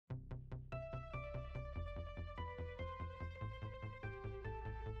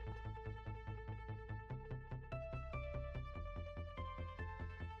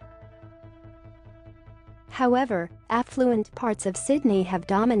However, affluent parts of Sydney have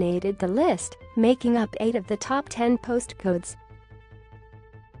dominated the list, making up 8 of the top 10 postcodes.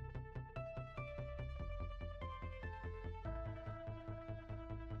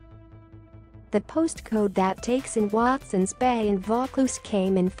 The postcode that takes in Watsons Bay and Vaucluse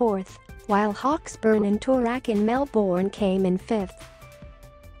came in 4th, while Hawkesbury and Toorak in Melbourne came in 5th.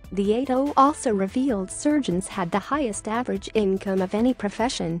 The 8-0 also revealed surgeons had the highest average income of any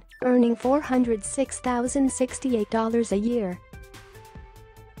profession, earning $406,068 a year.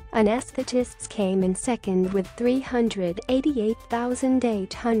 Anaesthetists came in 2nd with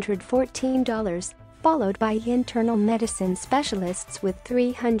 $388,814, followed by internal medicine specialists with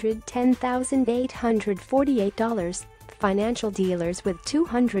 $310,848, financial dealers with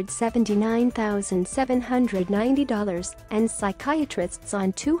 $279,790, and psychiatrists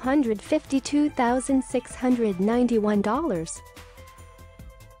on $252,691.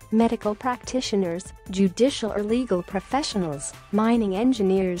 Medical practitioners, judicial or legal professionals, mining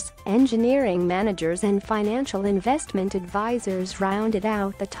engineers, engineering managers and financial investment advisors rounded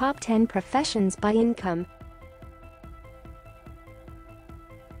out the top 10 professions by income.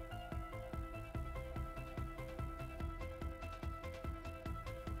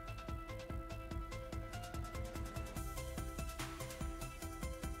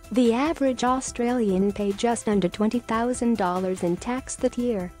 The average Australian paid just under $20,000 in tax that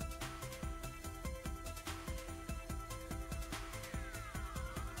year.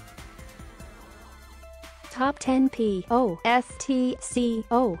 Top 10 postcodes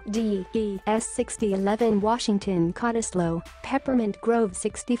 6011 Washington Cottesloe, Peppermint Grove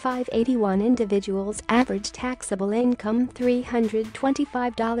 6581 individuals average taxable income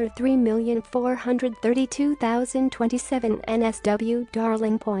 $325 $3,432,027 NSW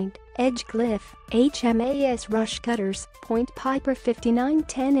Darling Point, Edgecliff, HMAS Rushcutters, Point Piper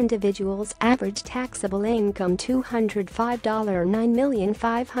 5910 individuals average taxable income $205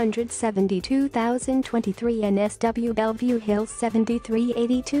 $9,572,023 NSW Bellevue Hills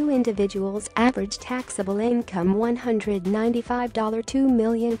 7382 individuals average taxable income $195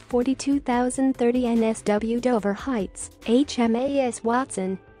 $2,042,030 NSW Dover Heights, HMAS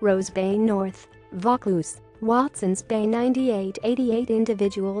Watson, Rose Bay North, Vaucluse, Watsons Bay 9888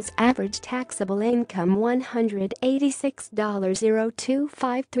 individuals average taxable income $186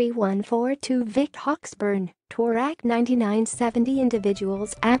 $0253142 Vic Hawkesbury, Toorak 9970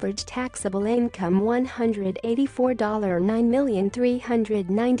 individuals average taxable income $184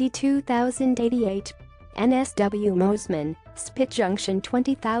 $9,392,088 NSW Mosman, Spit Junction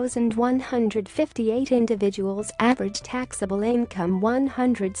 20,158 individuals average taxable income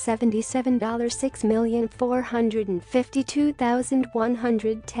 $177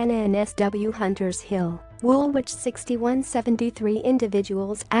 $6,452,110 NSW Hunters Hill, Woolwich 6173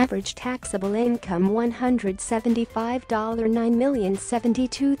 individuals average taxable income $175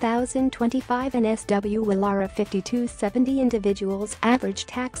 $9,072,025 NSW Willara 5270 individuals average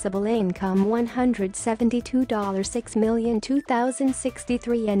taxable income $172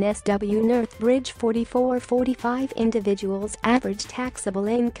 $6,002,063 NSW Northbridge 4445 individuals average taxable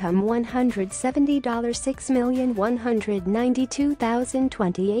income $170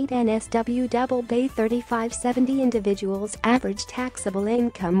 $6,192,028 NSW Double Bay 3570 individuals average taxable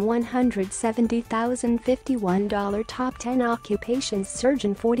income $170,051 Top 10 occupations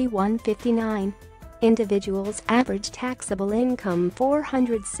Surgeon 4159 individuals average taxable income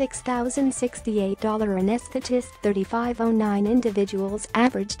 $406,068 Anesthetist 3509 individuals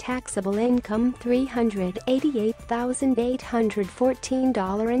average taxable income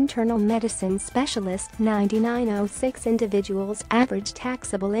 $388,814 Internal medicine specialist 9906 individuals average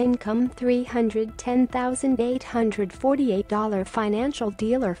taxable income $310,848 Financial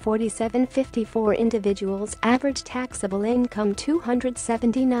dealer 4754 individuals average taxable income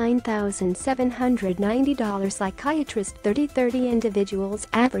 $279,790 Psychiatrist 3030 individuals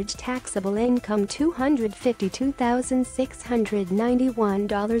average taxable income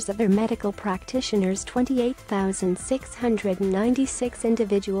 $252,691 Other medical practitioners 28,696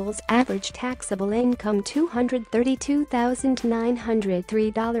 individuals average taxable income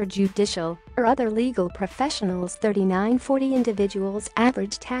 $232,903 Judicial or other legal professionals 3940 individuals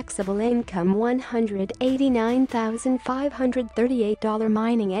average taxable income $189,538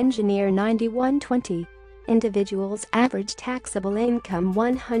 Mining engineer 9120 Individuals average taxable income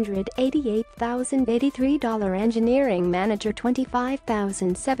 $188,083. Engineering manager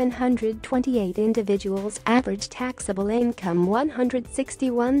 $25,728. Individuals average taxable income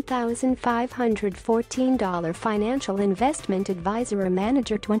 $161,514. Financial investment advisor or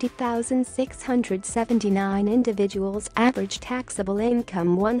manager $20,679. Individuals average taxable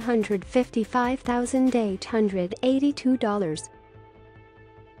income $155,882.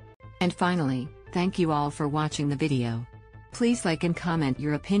 And finally, thank you all for watching the video. Please like and comment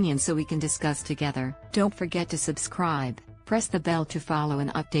your opinion so we can discuss together. Don't forget to subscribe, press the bell to follow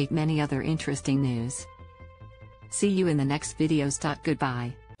and update many other interesting news. See you in the next videos.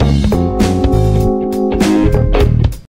 Goodbye.